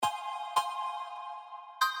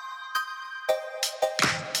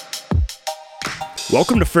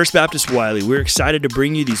Welcome to First Baptist Wiley. We're excited to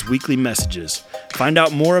bring you these weekly messages. Find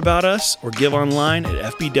out more about us or give online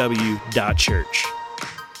at fbw.church.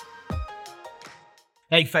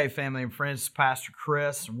 Hey, Faith family and friends, it's Pastor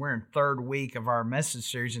Chris, and we're in third week of our message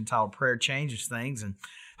series entitled Prayer Changes Things, and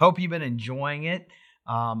hope you've been enjoying it.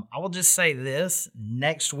 I will just say this,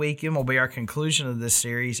 next weekend will be our conclusion of this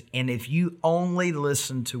series, and if you only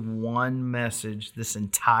listen to one message this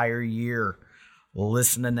entire year,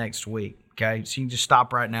 listen to next week, okay? So you can just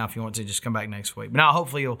stop right now if you want to, just come back next week. But now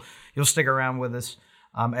hopefully you'll stick around with us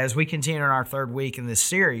as we continue in our third week in this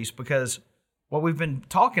series, because what we've been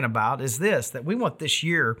talking about is this, that we want this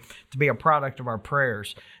year to be a product of our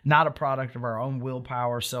prayers, not a product of our own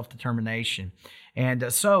willpower, self-determination.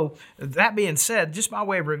 And so that being said, just by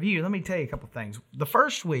way of review, let me tell you a couple things. The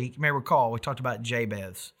first week, you may recall, we talked about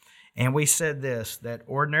Jabez, and we said this, that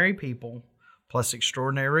ordinary people plus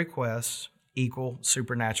extraordinary requests equal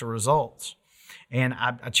supernatural results. And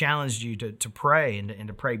I challenged you to pray and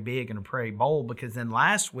to pray big and to pray bold, because then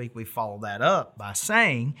last week we followed that up by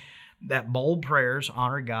saying that bold prayers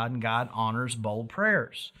honor God and God honors bold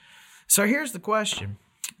prayers. So here's the question.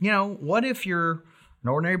 What if you're an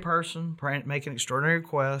ordinary person praying, making extraordinary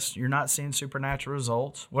requests, you're not seeing supernatural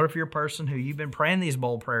results? What if you're a person who you've been praying these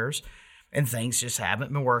bold prayers and things just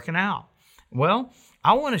haven't been working out? Well,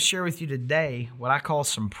 I want to share with you today what I call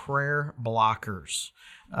some prayer blockers.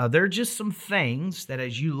 They're just some things that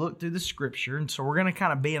as you look through the scripture, and so we're going to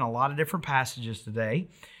kind of be in a lot of different passages today,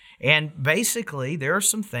 and basically there are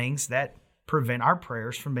some things that prevent our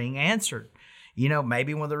prayers from being answered.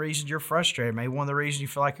 Maybe one of the reasons you're frustrated, maybe one of the reasons you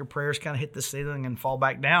feel like your prayers kind of hit the ceiling and fall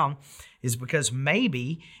back down is because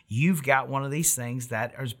maybe you've got one of these things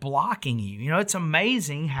that is blocking you. It's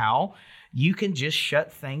amazing how you can just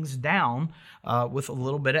shut things down with a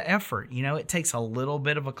little bit of effort. It takes a little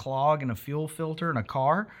bit of a clog and a fuel filter in a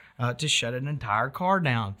car to shut an entire car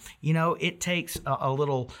down. It takes a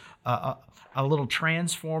little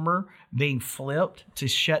transformer being flipped to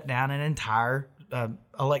shut down an entire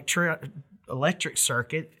electric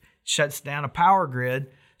circuit, shuts down a power grid,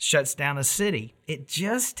 shuts down a city. It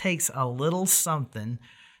just takes a little something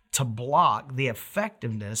to block the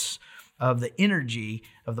effectiveness of the energy,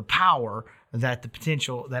 of the power, that the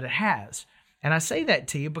potential that it has. And I say that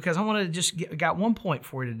to you because I wanted to just got one point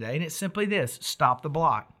for you today, and it's simply this: stop the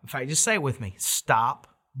block. In fact, just say it with me: stop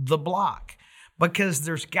the block. Because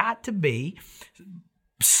there's got to be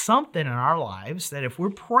something in our lives that if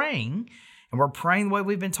we're praying, and we're praying the way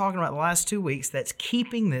we've been talking about the last 2 weeks, that's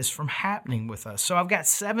keeping this from happening with us. So I've got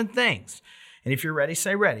 7 things. And if you're ready,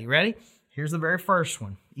 say ready. Ready? Here's the very first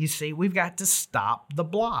one. You see, we've got to stop the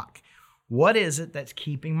block. What is it that's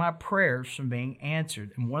keeping my prayers from being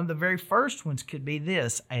answered? And one of the very first ones could be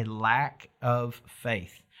this: a lack of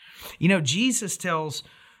faith. Jesus tells,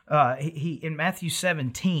 in Matthew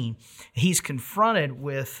 17, he's confronted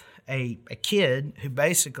with a kid who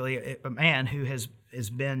basically, a man who has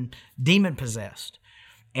been demon-possessed.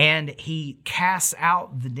 And he casts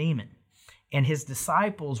out the demon. And his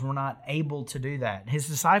disciples were not able to do that. His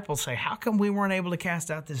disciples say, how come we weren't able to cast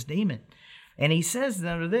out this demon? And he says to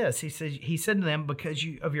them this, he said to them, because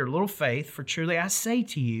of your little faith, for truly I say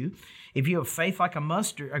to you, if you have faith like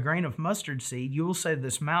a grain of mustard seed, you will say to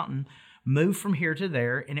this mountain, move from here to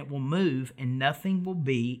there, and it will move, and nothing will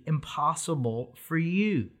be impossible for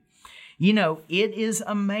you. It is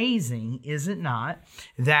amazing, is it not,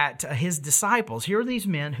 that his disciples, here are these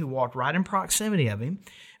men who walked right in proximity of him,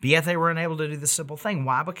 but yet they were unable to do the simple thing.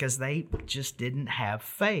 Why? Because they just didn't have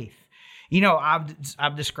faith.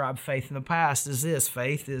 I've described faith in the past as this.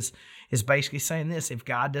 Faith is basically saying this: if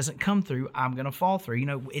God doesn't come through, I'm going to fall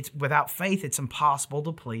through. It's without faith, it's impossible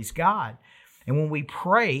to please God. And when we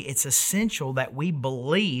pray, it's essential that we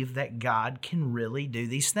believe that God can really do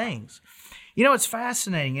these things. It's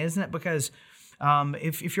fascinating, isn't it? Because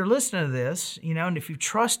if you're listening to this, and if you've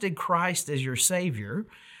trusted Christ as your Savior,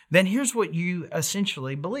 then here's what you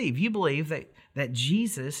essentially believe. You believe that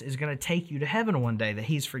Jesus is going to take you to heaven one day, that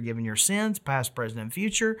He's forgiven your sins, past, present, and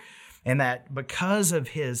future, and that because of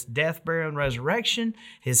His death, burial, and resurrection,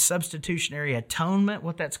 His substitutionary atonement,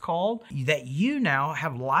 what that's called, that you now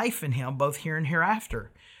have life in Him both here and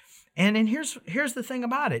hereafter. And here's the thing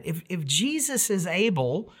about it. If Jesus is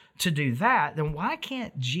able to do that, then why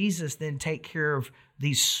can't Jesus then take care of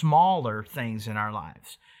these smaller things in our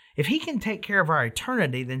lives? If He can take care of our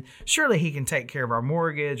eternity, then surely He can take care of our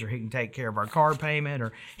mortgage, or He can take care of our car payment,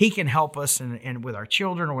 or He can help us and with our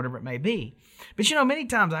children, or whatever it may be. But many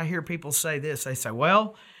times I hear people say this. They say,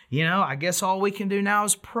 well, I guess all we can do now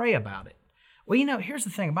is pray about it. Well, here's the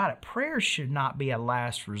thing about it. Prayer should not be a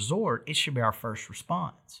last resort. It should be our first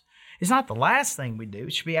response. It's not the last thing we do.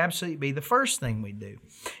 It should be absolutely be the first thing we do.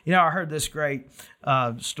 You know, I heard this great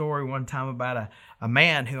story one time about a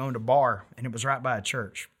man who owned a bar, and it was right by a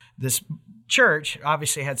church. This church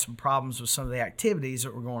obviously had some problems with some of the activities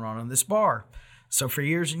that were going on in this bar. So for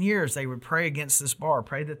years and years, they would pray against this bar,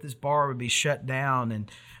 pray that this bar would be shut down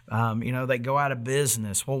and, they'd go out of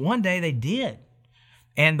business. Well, one day they did.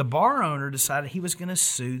 And the bar owner decided he was going to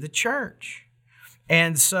sue the church.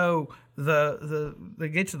 And so they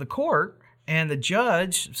get to the court, and the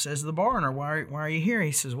judge says to the bar owner, why are you here?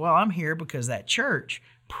 He says, well, I'm here because that church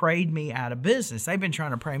prayed me out of business. They've been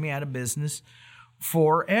trying to pray me out of business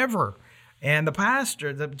forever. And the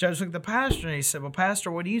judge looked at the pastor, and he said, well,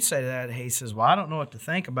 Pastor, what do you say to that? He says, well, I don't know what to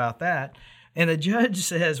think about that. And the judge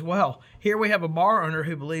says, well, here we have a bar owner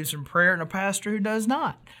who believes in prayer and a pastor who does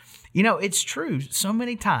not. You know, it's true so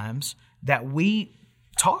many times that we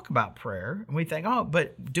talk about prayer and we think, oh,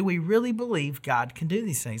 but do we really believe God can do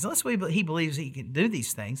these things? Unless he believes he can do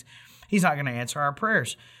these things, he's not going to answer our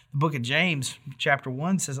prayers. The book of James, chapter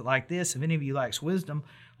 1, says it like this: if any of you lacks wisdom,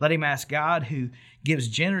 let him ask God, who gives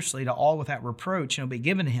generously to all without reproach, and it'll be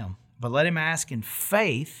given to him. But let him ask in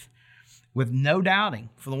faith with no doubting.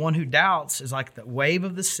 For the one who doubts is like the wave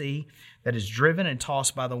of the sea that is driven and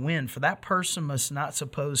tossed by the wind. For that person must not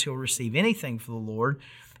suppose he'll receive anything from the Lord.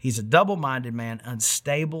 He's a double-minded man,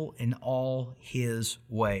 unstable in all his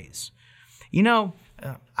ways. You know,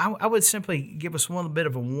 I would simply give us one bit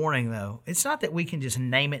of a warning, though. It's not that we can just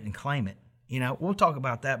name it and claim it. You know, we'll talk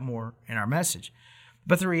about that more in our message.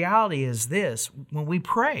 But the reality is this: when we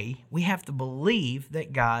pray, we have to believe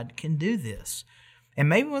that God can do this. And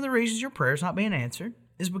maybe one of the reasons your prayer is not being answered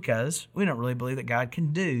is because we don't really believe that God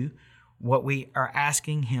can do what we are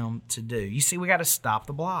asking him to do. You see, we got to stop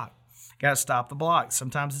the block. Got to stop the block.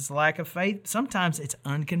 Sometimes it's lack of faith. Sometimes it's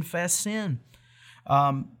unconfessed sin.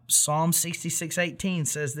 Psalm 66:18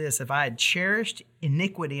 says this: if I had cherished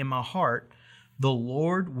iniquity in my heart, the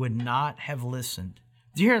Lord would not have listened.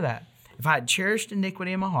 Do you hear that? If I had cherished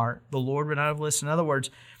iniquity in my heart, the Lord would not have listened. In other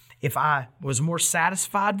words, if I was more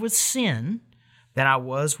satisfied with sin than I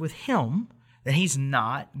was with him, then he's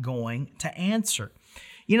not going to answer.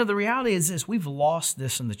 You know, the reality is this: we've lost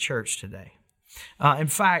this in the church today. In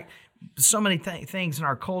fact, so many things in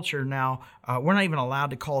our culture now, we're not even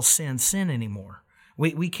allowed to call sin anymore.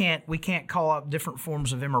 We can't call out different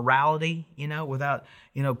forms of immorality, without,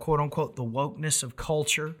 quote unquote, the wokeness of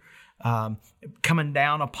culture coming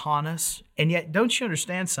down upon us. And yet, don't you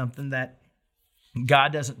understand something? That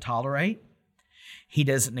God doesn't tolerate, he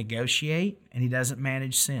doesn't negotiate, and he doesn't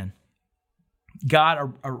manage sin.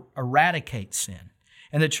 God eradicates sin.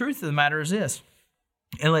 And the truth of the matter is this: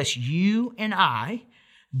 unless you and I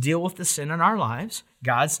deal with the sin in our lives,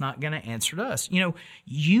 God's not going to answer to us.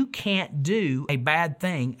 You can't do a bad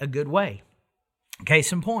thing a good way.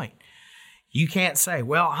 Case in point, you can't say,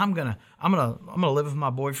 well, I'm gonna live with my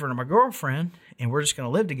boyfriend or my girlfriend, and we're just gonna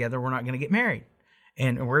live together. We're not gonna get married,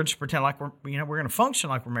 and we're just pretend like we're gonna function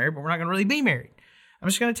like we're married, but we're not gonna really be married. I'm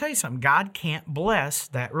just gonna tell you something: God can't bless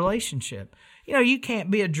that relationship. You can't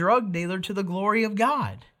be a drug dealer to the glory of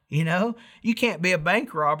God. You can't be a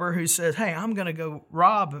bank robber who says, hey, I'm going to go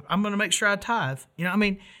rob. I'm going to make sure I tithe.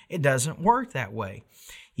 It doesn't work that way.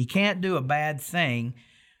 You can't do a bad thing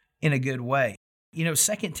in a good way. 2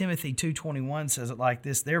 Timothy 2:21 says it like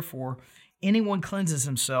this: therefore, anyone cleanses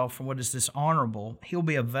himself from what is dishonorable, he'll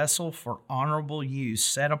be a vessel for honorable use,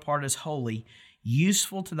 set apart as holy,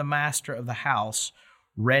 useful to the master of the house,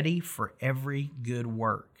 ready for every good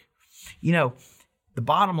work. The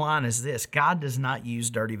bottom line is this: God does not use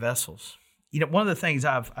dirty vessels. One of the things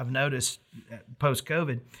I've noticed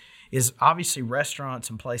post-COVID is obviously restaurants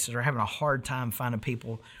and places are having a hard time finding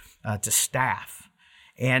people to staff.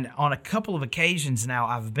 And on a couple of occasions now,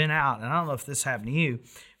 I've been out, and I don't know if this happened to you,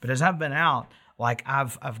 but as I've been out, like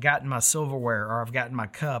I've gotten my silverware or I've gotten my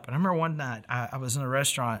cup. And I remember one night I was in a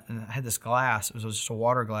restaurant and I had this glass. It was just a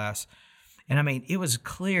water glass. And it was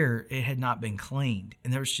clear it had not been cleaned.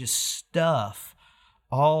 And there was just stuff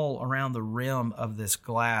all around the rim of this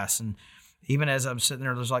glass. And even as I'm sitting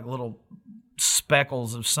there, there's like little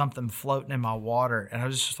speckles of something floating in my water. And I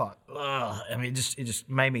just thought, ugh. It just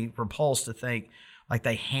made me repulsed to think like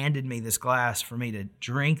they handed me this glass for me to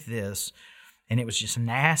drink this. And it was just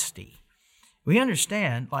nasty. We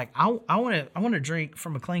understand, like I want to drink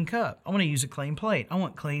from a clean cup. I want to use a clean plate. I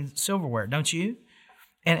want clean silverware. Don't you?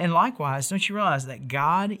 And likewise, don't you realize that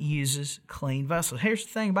God uses clean vessels? Here's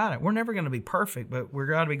the thing about it. We're never going to be perfect, but we're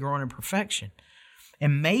going to be growing in perfection.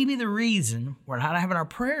 And maybe the reason we're not having our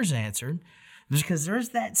prayers answered is because there's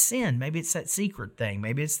that sin. Maybe it's that secret thing.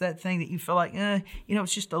 Maybe it's that thing that you feel like,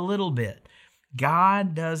 it's just a little bit.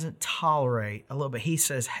 God doesn't tolerate a little bit. He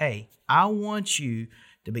says, hey, I want you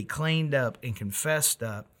to be cleaned up and confessed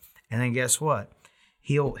up. And then guess what?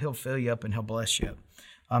 He'll fill you up and he'll bless you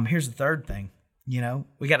up. Here's the third thing.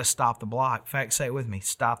 We got to stop the block. In fact, say it with me,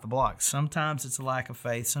 stop the block. Sometimes it's a lack of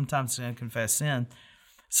faith. Sometimes it's unconfessed sin.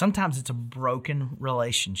 Sometimes it's a broken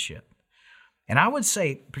relationship. And I would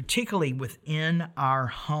say, particularly within our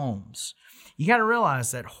homes, you got to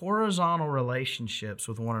realize that horizontal relationships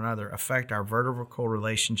with one another affect our vertical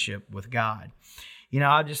relationship with God.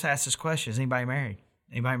 I'll just ask this question. Is anybody married?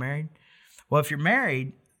 Anybody married? Well, if you're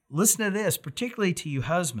married, listen to this, particularly to you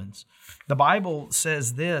husbands. The Bible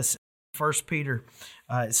says this, 1 Peter,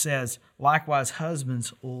 it says, likewise,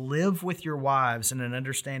 husbands, live with your wives in an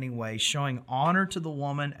understanding way, showing honor to the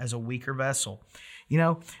woman as a weaker vessel.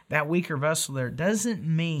 That weaker vessel there doesn't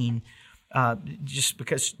mean just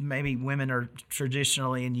because maybe women are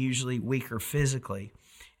traditionally and usually weaker physically.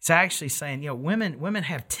 It's actually saying, women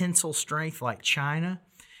have tensile strength like China.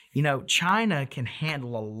 China can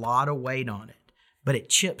handle a lot of weight on it, but it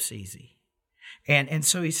chips easy. And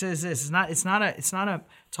so he says this, it's not a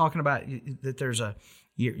talking about that there's an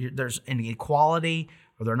equality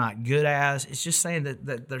or they're not good as. It's just saying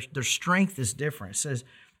that their strength is different. It says,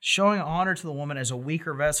 showing honor to the woman as a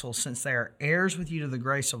weaker vessel, since they are heirs with you to the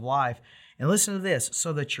grace of life. And listen to this,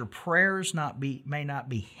 so that your prayers may not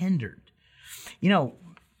be hindered.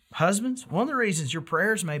 Husbands, one of the reasons your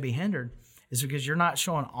prayers may be hindered is because you're not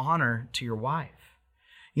showing honor to your wife.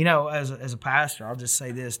 As a pastor, I'll just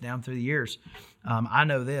say this, down through the years, I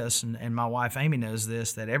know this, and my wife Amy knows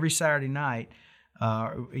this, that every Saturday night,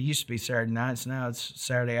 it used to be Saturday nights, now it's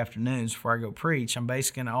Saturday afternoons before I go preach, I'm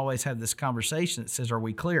basically going to always have this conversation that says, are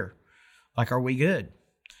we clear? Like, are we good?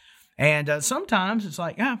 And sometimes it's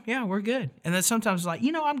like, yeah, we're good. And then sometimes it's like,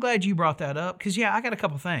 I'm glad you brought that up because, I got a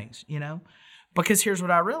couple things, Because here's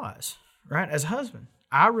what I realize, right? As a husband,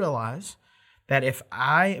 I realize that if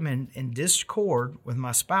I am in discord with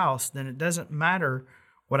my spouse, then it doesn't matter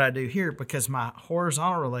what I do here because my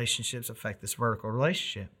horizontal relationships affect this vertical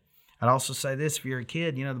relationship. I'd also say this, if you're a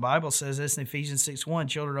kid, the Bible says this in Ephesians 6:1,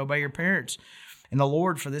 children, obey your parents in the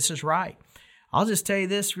Lord, for this is right. I'll just tell you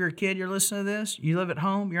this, if you're a kid, you're listening to this, you live at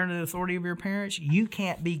home, you're under the authority of your parents, you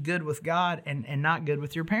can't be good with God and not good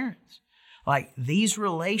with your parents. Like, these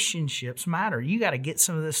relationships matter. You got to get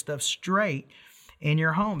some of this stuff straight in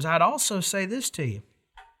your homes. I'd also say this to you.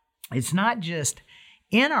 It's not just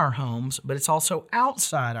in our homes, but it's also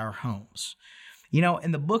outside our homes.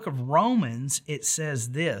 In the book of Romans, it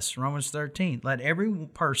says this, Romans 13, let every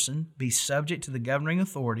person be subject to the governing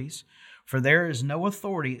authorities, for there is no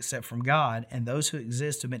authority except from God, and those who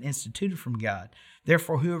exist have been instituted from God.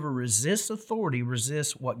 Therefore, whoever resists authority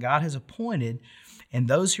resists what God has appointed, and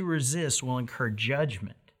those who resist will incur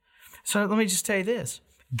judgment. So let me just tell you this.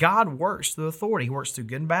 God works through authority. He works through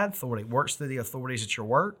good and bad authority. He works through the authorities at your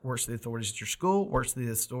work, works through the authorities at your school, works through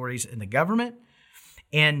the authorities in the government.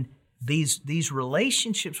 And these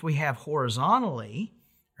relationships we have horizontally,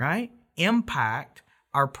 right, impact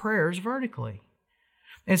our prayers vertically.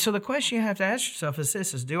 And so the question you have to ask yourself is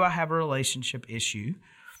this, do I have a relationship issue?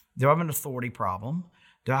 Do I have an authority problem?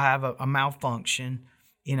 Do I have a malfunction,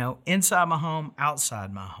 inside my home,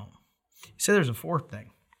 outside my home? So there's a fourth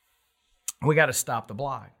thing. We got to stop the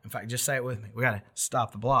block. In fact, just say it with me. We got to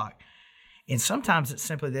stop the block. And sometimes it's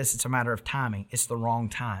simply this, it's a matter of timing. It's the wrong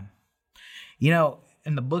time.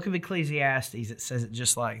 In the book of Ecclesiastes, it says it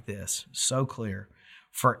just like this, so clear.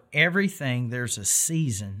 For everything, there's a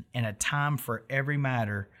season and a time for every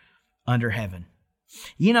matter under heaven.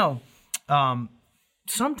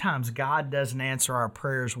 Sometimes God doesn't answer our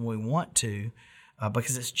prayers when we want to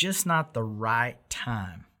because it's just not the right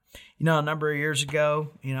time. A number of years ago,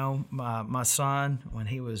 my son, when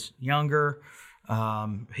he was younger,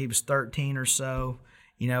 he was 13 or so,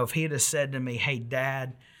 if he had said to me, hey,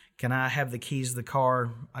 Dad, can I have the keys to the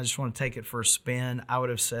car? I just want to take it for a spin. I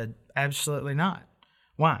would have said, absolutely not.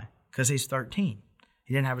 Why? Because he's 13.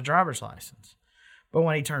 He didn't have a driver's license. But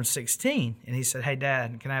when he turned 16 and he said, hey,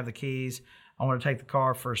 Dad, can I have the keys? I want to take the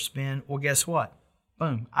car for a spin. Well, guess what?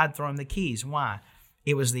 Boom. I'd throw him the keys. Why?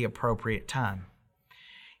 It was the appropriate time.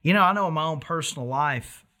 I know in my own personal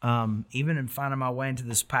life, even in finding my way into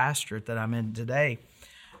this pastorate that I'm in today,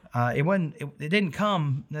 it didn't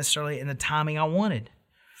come necessarily in the timing I wanted.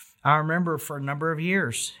 I remember for a number of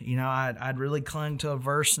years, I'd really clung to a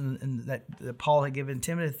verse that Paul had given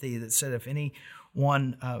Timothy that said, if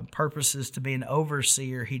anyone purposes to be an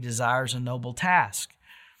overseer, he desires a noble task.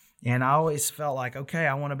 And I always felt like, okay,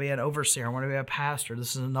 I want to be an overseer. I want to be a pastor.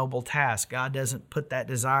 This is a noble task. God doesn't put that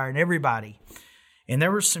desire in everybody. And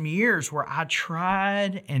there were some years where I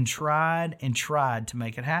tried and tried and tried to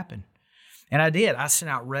make it happen. And I did. I sent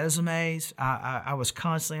out resumes. I was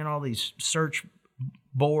constantly on all these search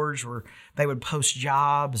boards where they would post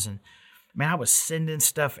jobs. And man, I was sending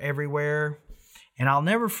stuff everywhere. And I'll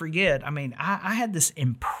never forget, I had this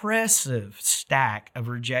impressive stack of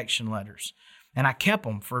rejection letters. And I kept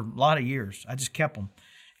them for a lot of years. I just kept them.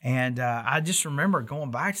 And I just remember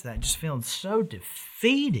going back to that, just feeling so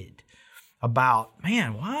defeated about,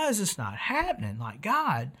 man, why is this not happening? Like,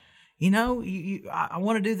 God, I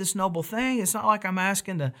want to do this noble thing. It's not like I'm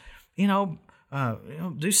asking to,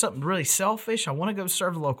 do something really selfish. I want to go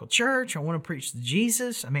serve the local church. I want to preach to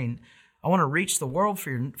Jesus. I want to reach the world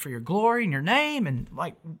for your glory and your name. And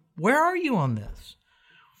like, where are you on this?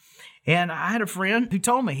 And I had a friend who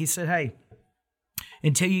told me, he said, hey,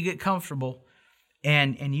 until you get comfortable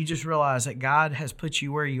and you just realize that God has put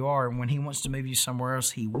you where you are, and when he wants to move you somewhere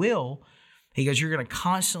else, he will. He goes, you're going to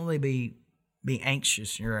constantly be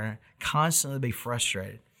anxious. You're going to constantly be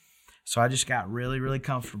frustrated. So I just got really, really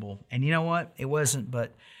comfortable. And you know what? It wasn't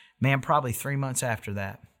but, man, probably 3 months after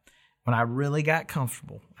that, when I really got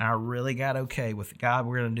comfortable and I really got okay with, God,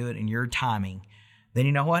 we're going to do it in your timing, then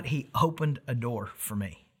you know what? He opened a door for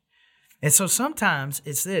me. And so sometimes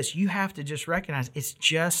it's this, you have to just recognize it's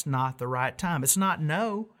just not the right time. It's not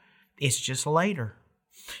no, it's just later.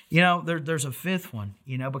 There's a fifth one,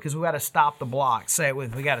 because we got to stop the block. Say it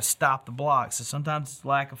with, we got to stop the block. So sometimes it's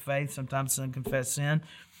lack of faith, sometimes it's unconfessed sin.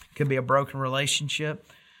 It could be a broken relationship,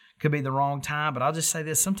 could be the wrong time. But I'll just say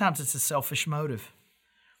this, sometimes it's a selfish motive.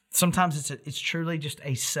 Sometimes it's truly just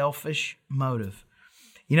a selfish motive.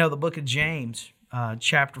 The book of James,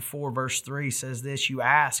 chapter 4, verse 3 says this, you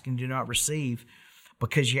ask and do not receive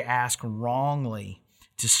because you ask wrongly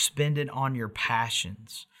to spend it on your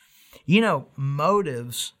passions.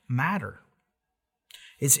 Motives matter.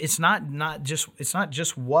 It's not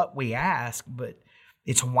just what we ask, but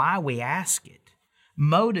it's why we ask it.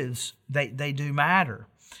 Motives, they do matter.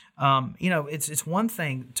 It's one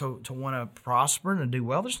thing to want to prosper and to do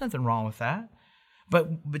well. There's nothing wrong with that. But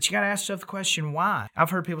you got to ask yourself the question, why? I've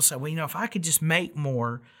heard people say, well, if I could just make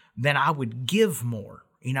more, then I would give more.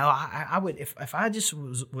 I would, if I just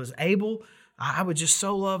was able, I would just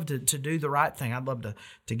so love to do the right thing. I'd love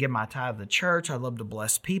to give my tithe to the church. I'd love to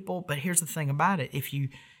bless people. But here's the thing about it. If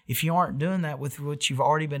you aren't doing that with what you've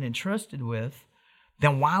already been entrusted with,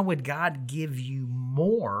 then why would God give you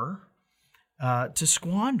more to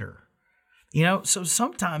squander? So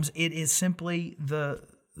sometimes it is simply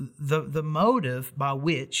the motive by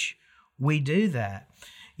which we do that.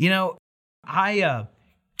 I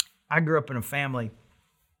grew up in a family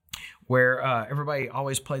where everybody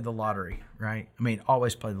always played the lottery, right?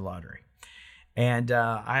 Always played the lottery. And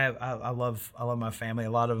I love my family.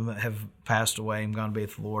 A lot of them have passed away and gone to be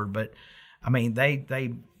with the Lord. But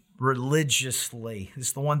they religiously,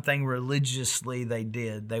 it's the one thing religiously they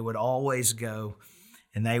did. They would always go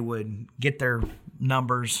and they would get their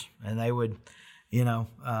numbers and they would,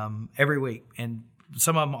 every week. And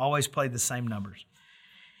some of them always played the same numbers.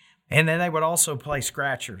 And then they would also play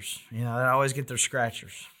scratchers. They'd always get their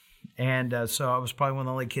scratchers. And so I was probably one of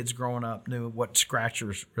the only kids growing up knew what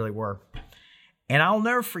scratchers really were. And I'll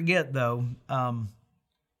never forget, though,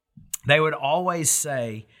 they would always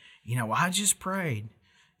say, I just prayed.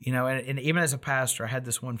 And even as a pastor, I had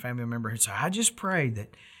this one family member who said, I just prayed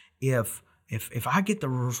that if I get the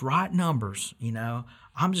right numbers,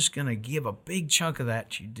 I'm just going to give a big chunk of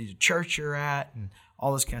that to the church you're at and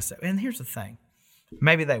all this kind of stuff. And here's the thing.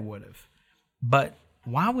 Maybe they would have. But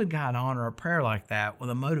why would God honor a prayer like that when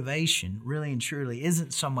the motivation really and truly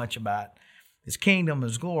isn't so much about His kingdom,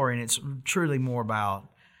 His glory, and it's truly more about,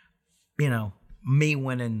 me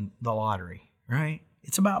winning the lottery, right?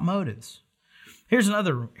 It's about motives. Here's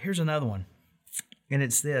another one. And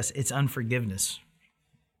it's this. It's unforgiveness.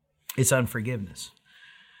 It's unforgiveness.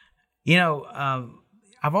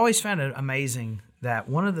 I've always found it amazing that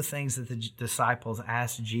one of the things that the disciples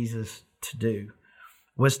asked Jesus to do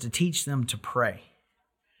was to teach them to pray.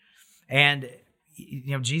 And,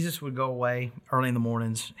 Jesus would go away early in the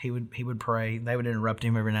mornings. He would pray. They would interrupt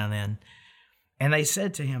him every now and then. And they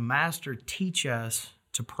said to him, Master, teach us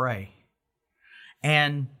to pray.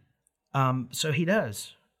 And so he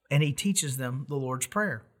does. And he teaches them the Lord's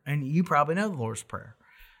Prayer. And you probably know the Lord's Prayer.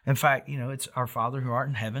 In fact, it's our Father who art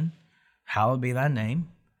in heaven, hallowed be thy name.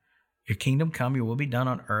 Your kingdom come, your will be done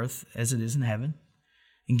on earth as it is in heaven.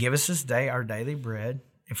 And give us this day our daily bread.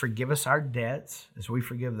 And forgive us our debts as we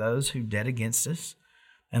forgive those who debt against us.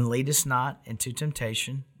 And lead us not into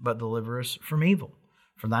temptation, but deliver us from evil.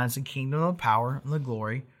 For thine is the kingdom, the power, and the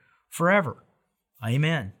glory forever.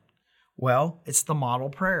 Amen. Well, it's the model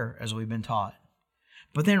prayer as we've been taught.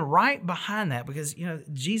 But then right behind that, because,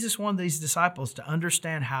 Jesus wanted these disciples to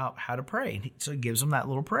understand how to pray. So he gives them that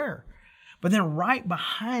little prayer. But then right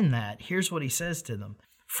behind that, here's what he says to them.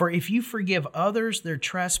 For if you forgive others their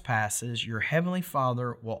trespasses, your heavenly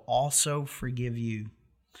Father will also forgive you.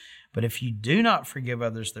 But if you do not forgive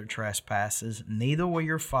others their trespasses, neither will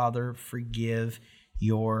your Father forgive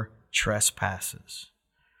your trespasses.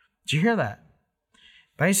 Did you hear that?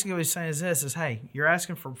 Basically what he's saying is this, hey, you're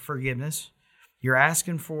asking for forgiveness. You're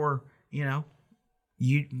asking for,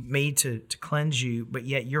 me to cleanse you, but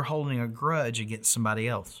yet you're holding a grudge against somebody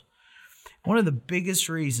else. One of the biggest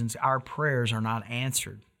reasons our prayers are not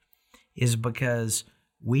answered is because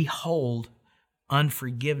we hold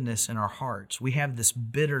unforgiveness in our hearts. We have this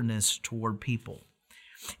bitterness toward people.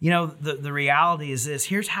 The reality is this.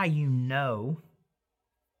 Here's how you know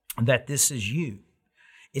that this is you.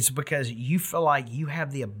 It's because you feel like you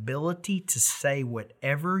have the ability to say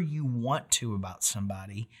whatever you want to about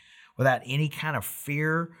somebody without any kind of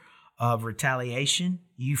fear of retaliation.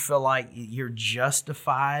 You feel like you're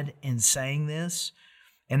justified in saying this.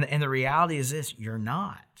 And the reality is this, you're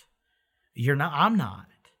not. I'm not.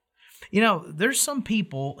 There's some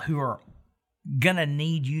people who are going to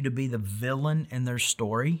need you to be the villain in their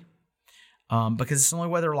story because it's the only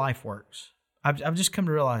way their life works. I've just come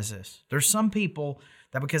to realize this. There's some people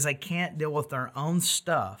that because they can't deal with their own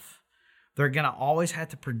stuff, they're going to always have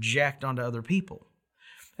to project onto other people.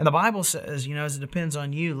 And the Bible says, as it depends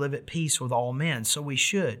on you, live at peace with all men. So we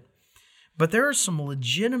should. But there are some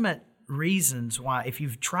legitimate reasons why, if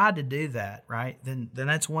you've tried to do that, right, then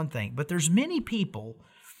that's one thing. But there's many people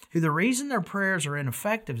who the reason their prayers are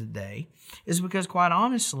ineffective today is because, quite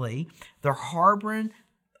honestly, they're harboring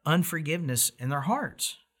unforgiveness in their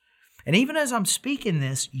hearts. And even as I'm speaking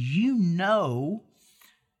this, you know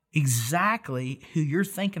exactly who you're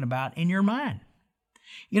thinking about in your mind.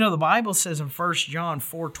 The Bible says in 1 John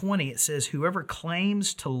 4:20, it says, whoever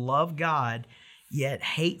claims to love God yet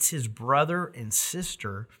hates his brother and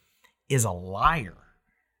sister is a liar.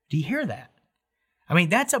 Do you hear that?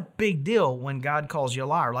 That's a big deal when God calls you a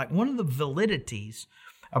liar. Like, one of the validities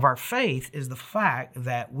of our faith is the fact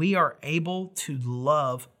that we are able to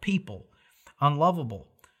love people, unlovable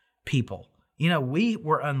people. We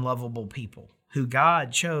were unlovable people who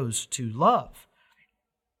God chose to love.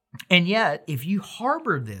 And yet, if you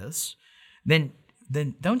harbor this, then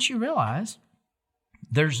don't you realize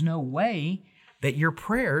there's no way that your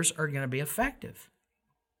prayers are going to be effective?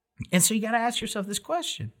 And so you got to ask yourself this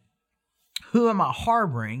question. Who am I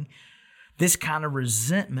harboring this kind of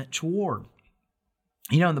resentment toward?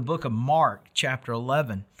 In the book of Mark, chapter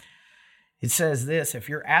 11, it says this, if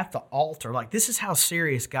you're at the altar, like, this is how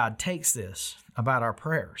serious God takes this about our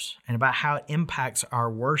prayers and about how it impacts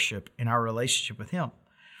our worship and our relationship with Him.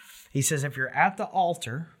 He says, if you're at the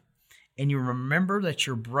altar and you remember that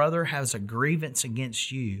your brother has a grievance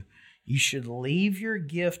against you, you should leave your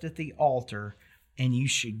gift at the altar and you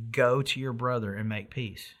should go to your brother and make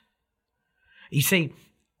peace. You see,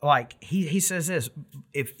 like he says this,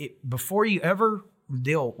 before you ever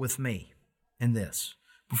deal with me in this,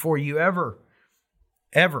 before you ever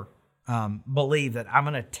believe that I'm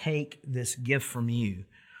going to take this gift from you,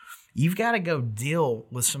 you've got to go deal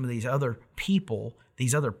with some of these other people,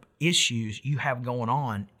 these other issues you have going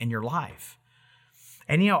on in your life.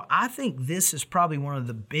 And, I think this is probably one of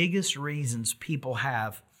the biggest reasons people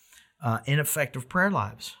have ineffective prayer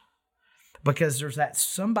lives. Because there's that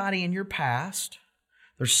somebody in your past,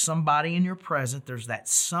 there's somebody in your present, there's that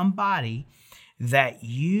somebody that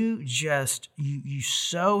you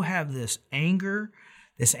so have this anger,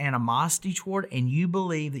 this animosity toward, and you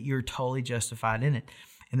believe that you're totally justified in it.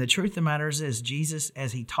 And the truth of the matter is Jesus,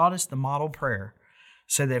 as He taught us the model prayer,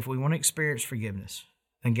 said that if we want to experience forgiveness,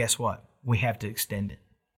 then guess what? We have to extend it.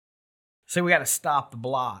 So we got to stop the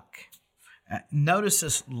block. Notice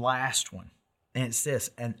this last one. And it's this,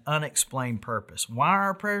 an unexplained purpose. Why are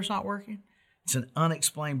our prayers not working? It's an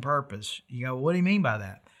unexplained purpose. You go, what do you mean by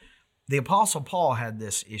that? The Apostle Paul had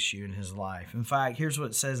this issue in his life. In fact, here's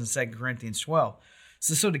what it says in 2 Corinthians 12. It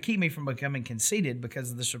says, so to keep me from becoming conceited because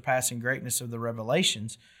of the surpassing greatness of the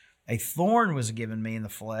revelations, a thorn was given me in the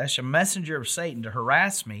flesh, a messenger of Satan to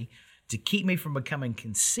harass me, to keep me from becoming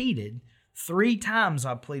conceited. 3 times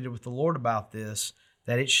I pleaded with the Lord about this,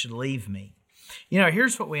 that it should leave me.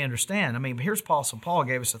 Here's what we understand. Here's Apostle Paul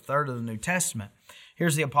gave us a third of the New Testament.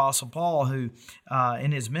 Here's the Apostle Paul who,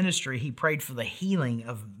 in his ministry, he prayed for the healing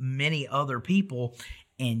of many other people.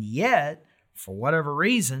 And yet, for whatever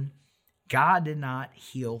reason, God did not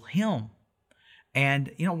heal him.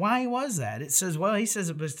 And, why was that? It says, he says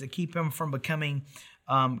it was to keep him from becoming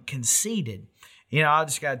conceited. I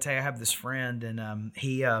just got to tell you, I have this friend, and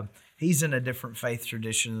he He's in a different faith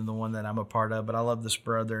tradition than the one that I'm a part of, but I love this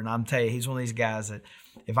brother. And I'm telling you, he's one of these guys that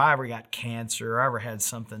if I ever got cancer or I ever had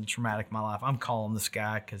something traumatic in my life, I'm calling this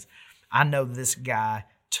guy because I know this guy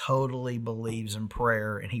totally believes in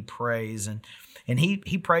prayer, and he prays and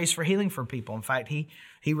he prays for healing for people. In fact, he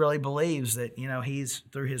really believes that, he's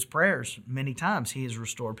through his prayers many times he has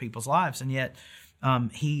restored people's lives. And yet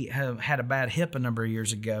he had a bad hip a number of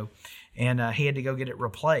years ago, and he had to go get it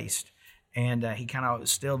replaced. And he kind of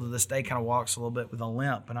still to this day kind of walks a little bit with a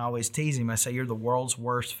limp. And I always tease him. I say, you're the world's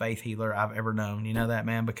worst faith healer I've ever known. You know that,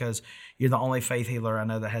 man? Because you're the only faith healer I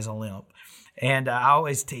know that has a limp. And I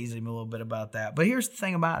always tease him a little bit about that. But here's the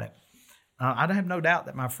thing about it. I have no doubt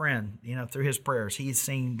that my friend, through his prayers, he's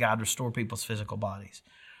seen God restore people's physical bodies.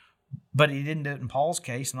 But he didn't do it in Paul's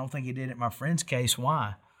case, and I don't think he did it in my friend's case.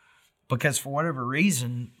 Why? Because for whatever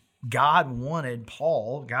reason, God wanted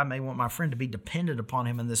Paul, God may want my friend to be dependent upon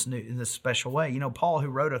him in this special way. Paul, who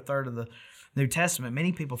wrote a third of the New Testament,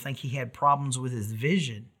 many people think he had problems with his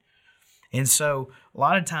vision. And so a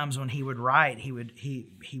lot of times when he would write, he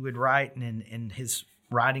would write and his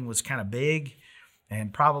writing was kind of big.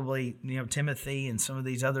 And probably, Timothy and some of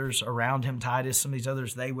these others around him, Titus, some of these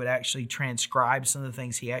others, they would actually transcribe some of the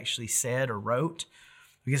things he actually said or wrote,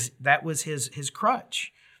 because that was his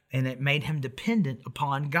crutch. And it made him dependent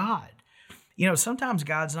upon God. Sometimes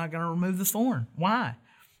God's not going to remove the thorn. Why?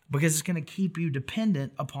 Because it's going to keep you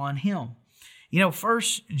dependent upon him. 1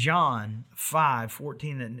 John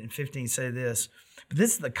 5:14 and 15 say this, but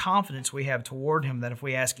this is the confidence we have toward him, that if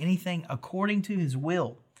we ask anything according to his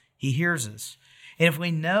will, he hears us. And if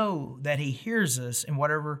we know that he hears us in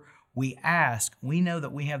whatever we ask, we know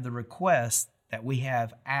that we have the request that we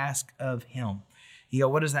have asked of him.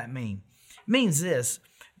 What does that mean? It means this,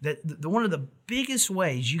 that one of the biggest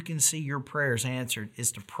ways you can see your prayers answered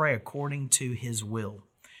is to pray according to his will.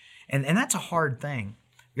 And that's a hard thing,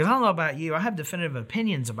 because I don't know about you, I have definitive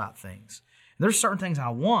opinions about things. There's certain things I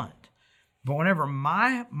want, but whenever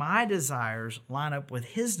my desires line up with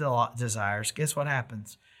his desires, guess what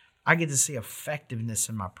happens? I get to see effectiveness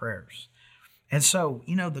in my prayers. And so,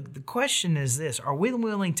 the question is this: are we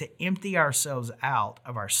willing to empty ourselves out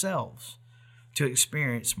of ourselves to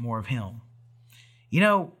experience more of him?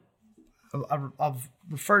 I've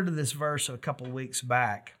referred to this verse a couple of weeks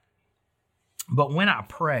back, but when I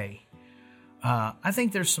pray, I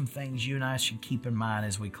think there's some things you and I should keep in mind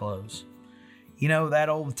as we close. That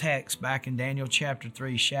old text back in Daniel chapter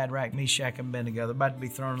 3, Shadrach, Meshach, and Abednego, they're about to be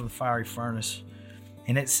thrown into the fiery furnace.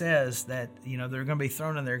 And it says that, they're going to be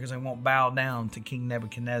thrown in there because they won't bow down to King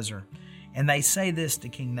Nebuchadnezzar. And they say this to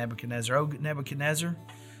King Nebuchadnezzar: "O Nebuchadnezzar,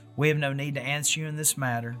 we have no need to answer you in this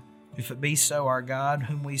matter. If it be so, our God,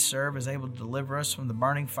 whom we serve, is able to deliver us from the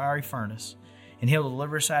burning fiery furnace, and he'll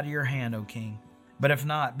deliver us out of your hand, O king. But if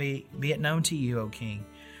not, be it known to you, O king,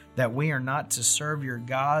 that we are not to serve your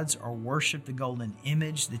gods or worship the golden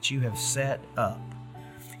image that you have set up."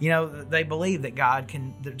 They believe that God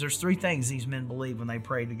can. There's three things these men believe when they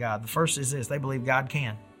pray to God. The first is this: they believe God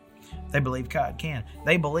can. They believe God can.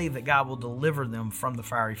 They believe that God will deliver them from the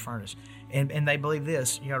fiery furnace. And they believe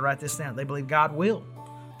this. You got to write this down. They believe God will.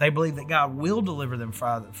 They believe that God will deliver them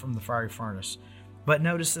from the fiery furnace. But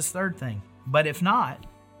notice this third thing. But if not,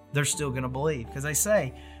 they're still going to believe. Because they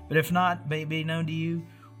say, but if not, be known to you,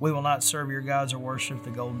 we will not serve your gods or worship the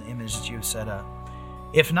golden image that you have set up.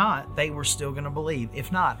 If not, they were still going to believe.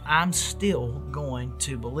 If not, I'm still going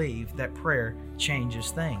to believe that prayer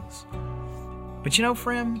changes things. But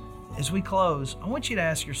friend, as we close, I want you to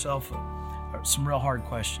ask yourself some real hard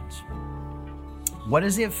questions. What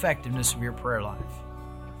is the effectiveness of your prayer life?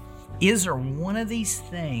 Is there one of these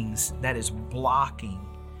things that is blocking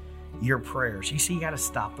your prayers? You see, you got to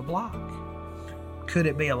stop the block. Could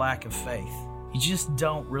it be a lack of faith? You just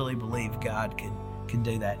don't really believe God can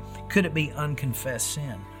do that. Could it be unconfessed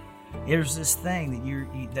sin? There's this thing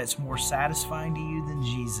that that's more satisfying to you than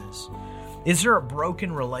Jesus. Is there a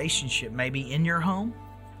broken relationship maybe in your home?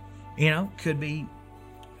 Could be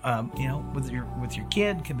with your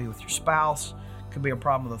kid, could be with your spouse, could be a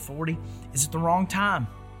problem with authority. Is it the wrong time?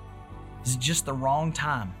 Is it just the wrong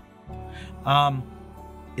time?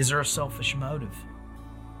 Is there a selfish motive?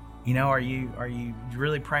 Are you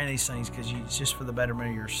really praying these things because it's just for the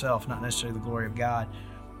betterment of yourself, not necessarily the glory of God?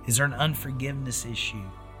 Is there an unforgiveness issue?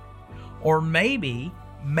 Or maybe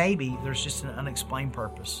there's just an unexplained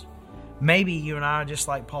purpose. Maybe you and I, just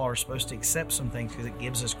like Paul, are supposed to accept some things because it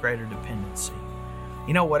gives us greater dependency.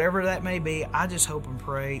 Whatever that may be, I just hope and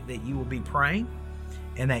pray that you will be praying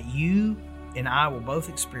and that you and I will both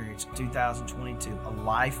experience 2022 a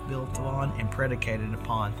life built on and predicated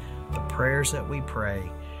upon the prayers that we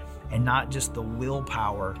pray, and not just the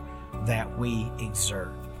willpower that we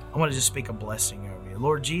exert. I want to just speak a blessing over you.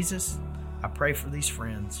 Lord Jesus, I pray for these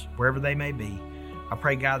friends, wherever they may be. I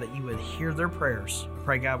pray, God, that you would hear their prayers. I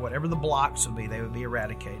pray, God, whatever the blocks would be, they would be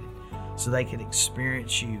eradicated so they could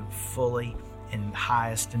experience you fully and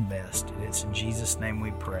highest and best. And it's in Jesus' name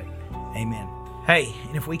we pray. Amen. Hey,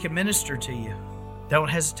 and if we can minister to you, don't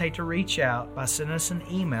hesitate to reach out by sending us an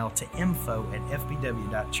email to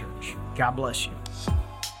info@fbw.church. God bless you.